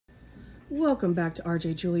Welcome back to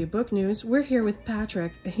RJ Julia Book News. We're here with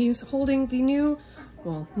Patrick. He's holding the new,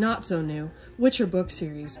 well, not so new, Witcher book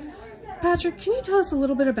series. Patrick, can you tell us a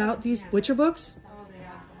little bit about these Witcher books?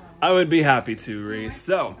 I would be happy to, Reese.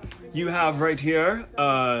 So, you have right here,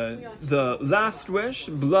 The Last Wish,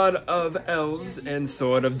 Blood of Elves, and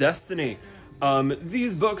Sword of Destiny.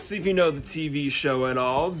 These books, if you know the TV show and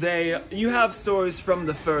all, you have stories from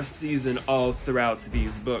the first season all throughout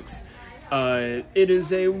these books. It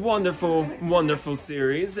is a wonderful, wonderful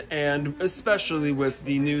series, and especially with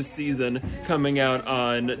the new season coming out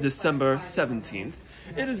on December 17th,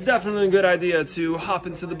 it is definitely a good idea to hop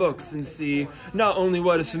into the books and see not only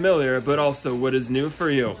what is familiar, but also what is new for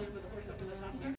you.